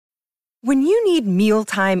When you need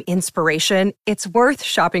mealtime inspiration, it's worth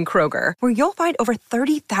shopping Kroger, where you'll find over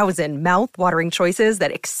 30,000 mouth-watering choices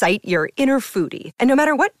that excite your inner foodie. And no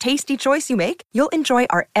matter what tasty choice you make, you'll enjoy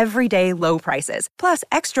our everyday low prices, plus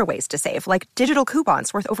extra ways to save, like digital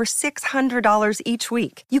coupons worth over $600 each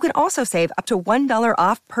week. You can also save up to $1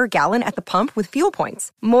 off per gallon at the pump with fuel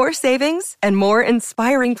points. More savings and more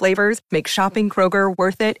inspiring flavors make shopping Kroger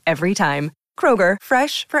worth it every time. Kroger,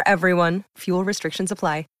 fresh for everyone. Fuel restrictions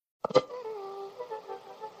apply.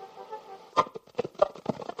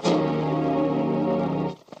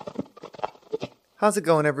 How's it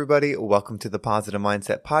going, everybody? Welcome to the Positive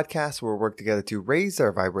Mindset Podcast, where we work together to raise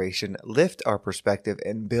our vibration, lift our perspective,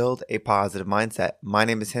 and build a positive mindset. My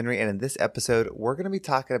name is Henry, and in this episode, we're going to be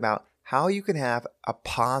talking about how you can have a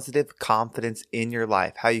positive confidence in your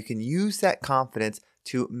life, how you can use that confidence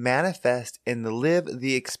to manifest and live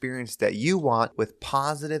the experience that you want with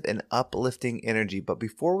positive and uplifting energy. But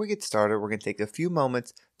before we get started, we're going to take a few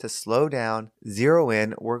moments to slow down, zero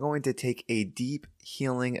in. We're going to take a deep,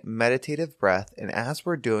 healing, meditative breath. And as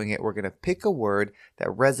we're doing it, we're going to pick a word that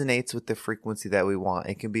resonates with the frequency that we want.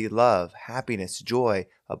 It can be love, happiness, joy,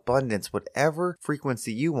 abundance, whatever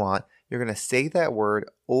frequency you want. You're going to say that word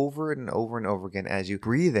over and over and over again as you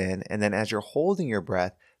breathe in. And then as you're holding your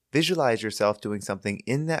breath, visualize yourself doing something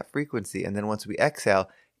in that frequency. And then once we exhale,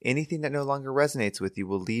 anything that no longer resonates with you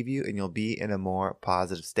will leave you and you'll be in a more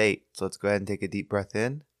positive state. So let's go ahead and take a deep breath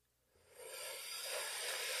in.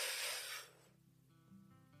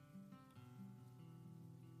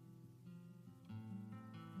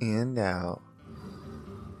 And out.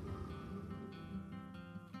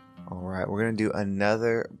 All right, we're going to do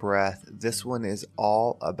another breath. This one is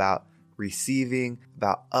all about receiving,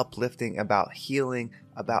 about uplifting, about healing,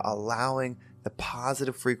 about allowing the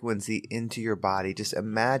positive frequency into your body. Just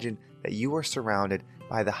imagine that you are surrounded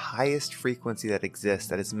by the highest frequency that exists,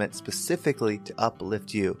 that is meant specifically to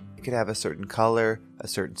uplift you. It could have a certain color, a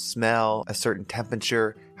certain smell, a certain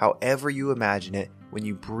temperature, however you imagine it. When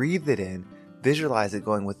you breathe it in, visualize it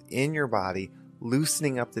going within your body,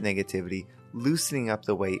 loosening up the negativity, loosening up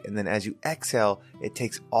the weight, and then as you exhale, it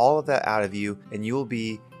takes all of that out of you and you will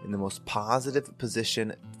be in the most positive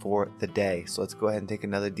position for the day. So let's go ahead and take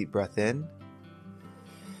another deep breath in.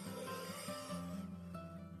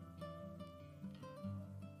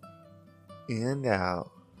 And out.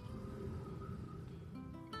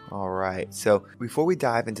 All right. So before we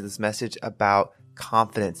dive into this message about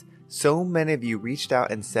confidence, so many of you reached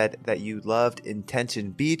out and said that you loved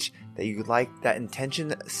Intention Beach, that you liked that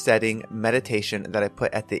intention setting meditation that I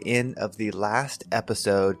put at the end of the last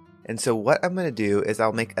episode. And so what I'm going to do is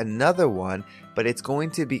I'll make another one, but it's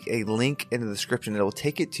going to be a link in the description that will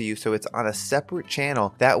take it to you. So it's on a separate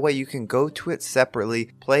channel. That way you can go to it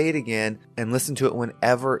separately, play it again, and listen to it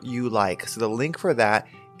whenever you like. So the link for that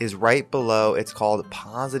is right below. It's called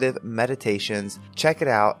Positive Meditations. Check it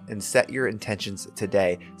out and set your intentions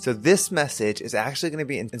today. So this message is actually going to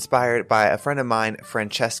be inspired by a friend of mine,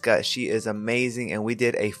 Francesca. She is amazing, and we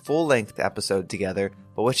did a full-length episode together.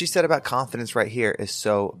 But what she said about confidence right here is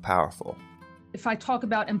so powerful. If I talk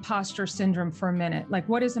about imposter syndrome for a minute, like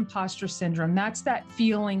what is imposter syndrome? That's that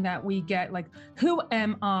feeling that we get, like, who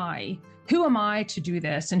am I? Who am I to do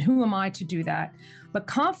this? And who am I to do that? But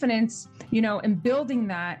confidence, and building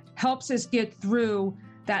that helps us get through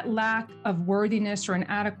that lack of worthiness or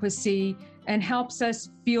inadequacy and helps us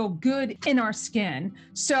feel good in our skin.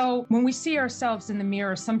 So when we see ourselves in the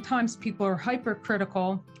mirror, sometimes people are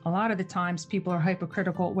hypercritical. A lot of the times people are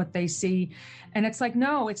hypercritical at what they see. And it's like,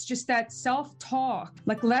 no, it's just that self-talk.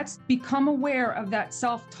 Like, let's become aware of that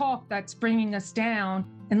self-talk that's bringing us down.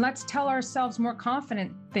 And let's tell ourselves more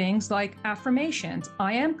confident things like affirmations.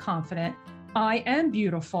 I am confident. I am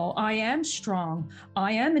beautiful. I am strong.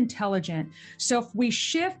 I am intelligent. So if we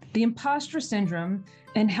shift the imposter syndrome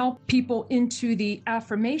and help people into the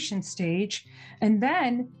affirmation stage and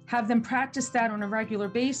then have them practice that on a regular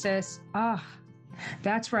basis,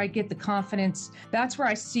 that's where I get the confidence. That's where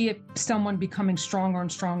I see someone becoming stronger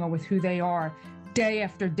and stronger with who they are day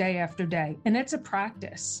after day after day. And it's a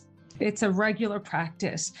practice. It's a regular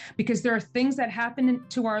practice because there are things that happen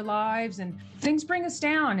to our lives and things bring us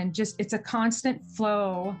down, and it's a constant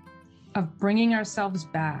flow of bringing ourselves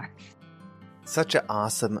back. Such an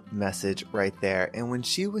awesome message right there. And when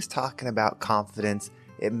she was talking about confidence,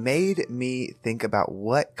 it made me think about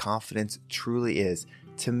what confidence truly is.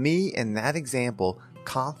 To me, in that example,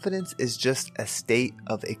 confidence is just a state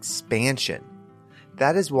of expansion.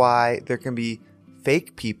 That is why there can be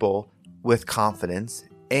fake people with confidence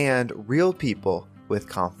and real people with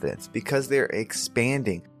confidence, because they're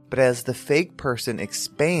expanding. But as the fake person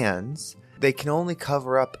expands, they can only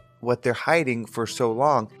cover up what they're hiding for so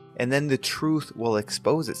long. and then the truth will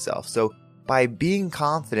expose itself. So by being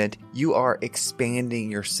confident, you are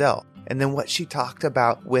expanding yourself. And then what she talked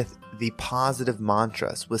about with the positive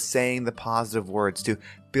mantras, with saying the positive words, to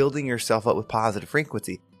building yourself up with positive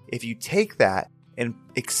frequency. If you take that and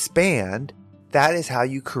expand, that is how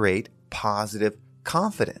you create positive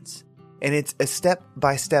confidence. And it's a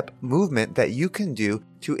step-by-step movement that you can do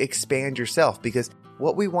to expand yourself, because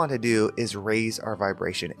what we want to do is raise our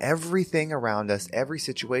vibration. Everything around us, every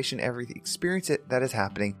situation, every experience that is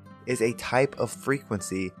happening is a type of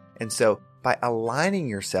frequency. And so by aligning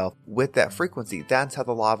yourself with that frequency, that's how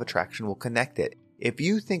the law of attraction will connect it. If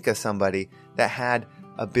you think of somebody that had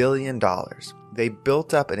 $1 billion, they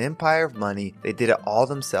built up an empire of money, they did it all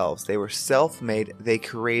themselves, they were self-made, they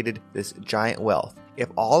created this giant wealth. If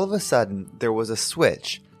all of a sudden there was a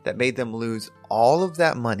switch that made them lose all of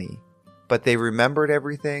that money, but they remembered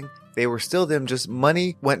everything, they were still them, just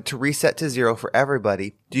money went to reset to zero for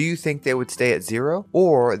everybody, do you think they would stay at zero,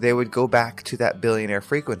 or they would go back to that billionaire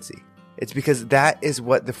frequency? It's because that is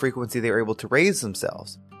what the frequency they were able to raise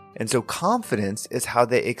themselves. And so confidence is how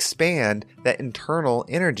they expand that internal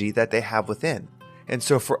energy that they have within. And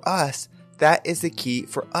so for us, that is the key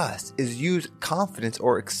for us, is use confidence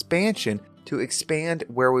or expansion to expand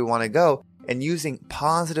where we want to go, and using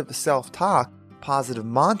positive self-talk, positive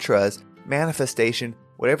mantras, manifestation,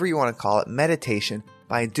 whatever you want to call it, meditation.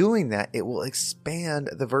 By doing that, it will expand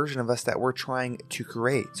the version of us that we're trying to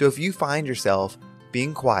create. So if you find yourself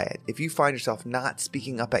being quiet, if you find yourself not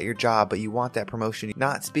speaking up at your job, but you want that promotion,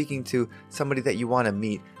 not speaking to somebody that you want to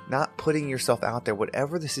meet, not putting yourself out there,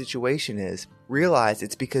 whatever the situation is, realize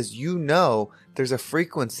it's because you know there's a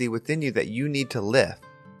frequency within you that you need to lift,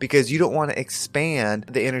 because you don't want to expand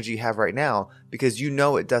the energy you have right now, because you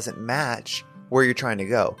know it doesn't match where you're trying to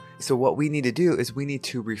go. So what we need to do is we need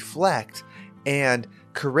to reflect and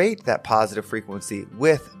create that positive frequency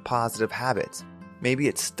with positive habits. Maybe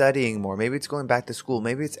it's studying more. Maybe it's going back to school.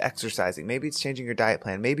 Maybe it's exercising. Maybe it's changing your diet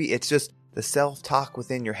plan. Maybe it's just the self-talk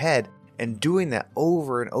within your head, and doing that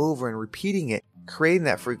over and over and repeating it, creating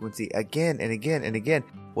that frequency again and again and again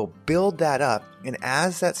will build that up. And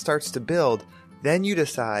as that starts to build, then you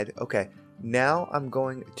decide, okay, now I'm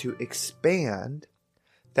going to expand.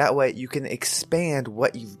 That way you can expand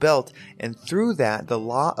what you've built. And through that, the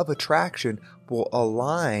law of attraction will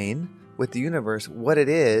align with the universe what it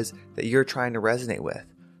is that you're trying to resonate with.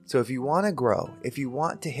 So if you want to grow, if you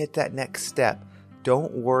want to hit that next step,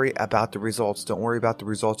 don't worry about the results. Don't worry about the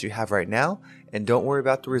results you have right now, and don't worry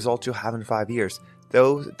about the results you'll have in 5 years.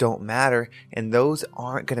 Those don't matter, and those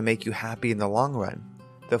aren't going to make you happy in the long run.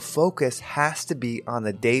 The focus has to be on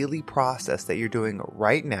the daily process that you're doing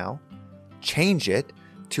right now. Change it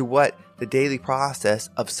to what the daily process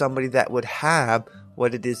of somebody that would have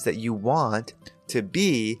what it is that you want to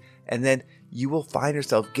be. And then you will find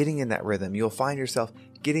yourself getting in that rhythm. You'll find yourself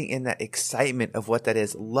getting in that excitement of what that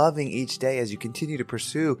is, loving each day as you continue to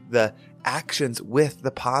pursue the actions with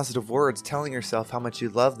the positive words, telling yourself how much you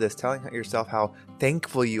love this, telling yourself how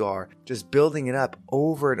thankful you are, just building it up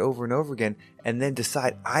over and over and over again, and then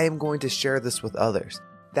decide, I am going to share this with others.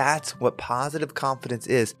 That's what positive confidence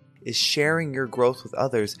is sharing your growth with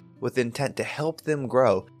others with intent to help them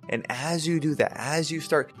grow. And as you do that, as you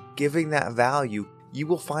start giving that value, you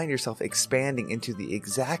will find yourself expanding into the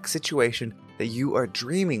exact situation that you are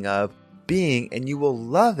dreaming of being, and you will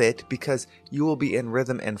love it because you will be in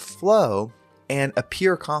rhythm and flow and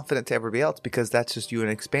appear confident to everybody else, because that's just you in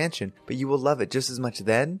expansion. But you will love it just as much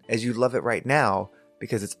then as you love it right now,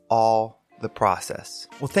 because it's all the process.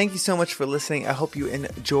 Well, thank you so much for listening. I hope you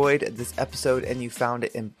enjoyed this episode and you found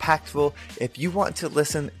it impactful. If you want to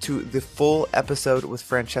listen to the full episode with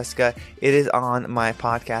Francesca, it is on my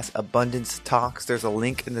podcast, Abundance Talks. There's a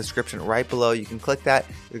link in the description right below. You can click that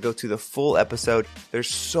to go to the full episode. There's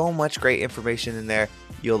so much great information in there.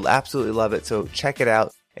 You'll absolutely love it. So check it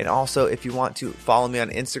out. And also, if you want to follow me on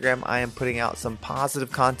Instagram, I am putting out some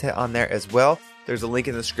positive content on there as well. There's a link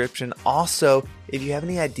in the description. Also, if you have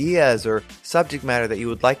any ideas or subject matter that you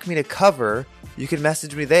would like me to cover, you can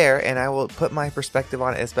message me there and I will put my perspective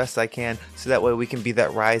on it as best I can, so that way we can be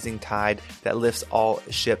that rising tide that lifts all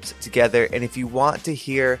ships together. And if you want to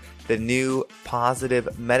hear the new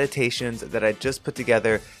positive meditations that I just put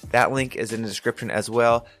together, that link is in the description as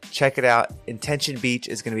well. Check it out. Intention Beach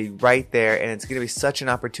is going to be right there, and it's going to be such an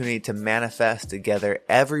opportunity to manifest together.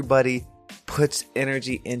 Everybody puts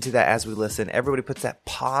energy into that as we listen. Everybody puts that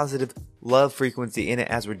positive love frequency in it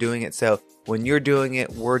as we're doing it. So when you're doing it,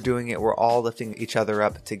 we're doing it. We're all lifting each other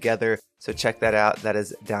up together. So check that out. That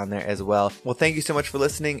is down there as well. Well, thank you so much for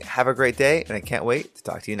listening. Have a great day, and I can't wait to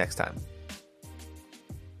talk to you next time.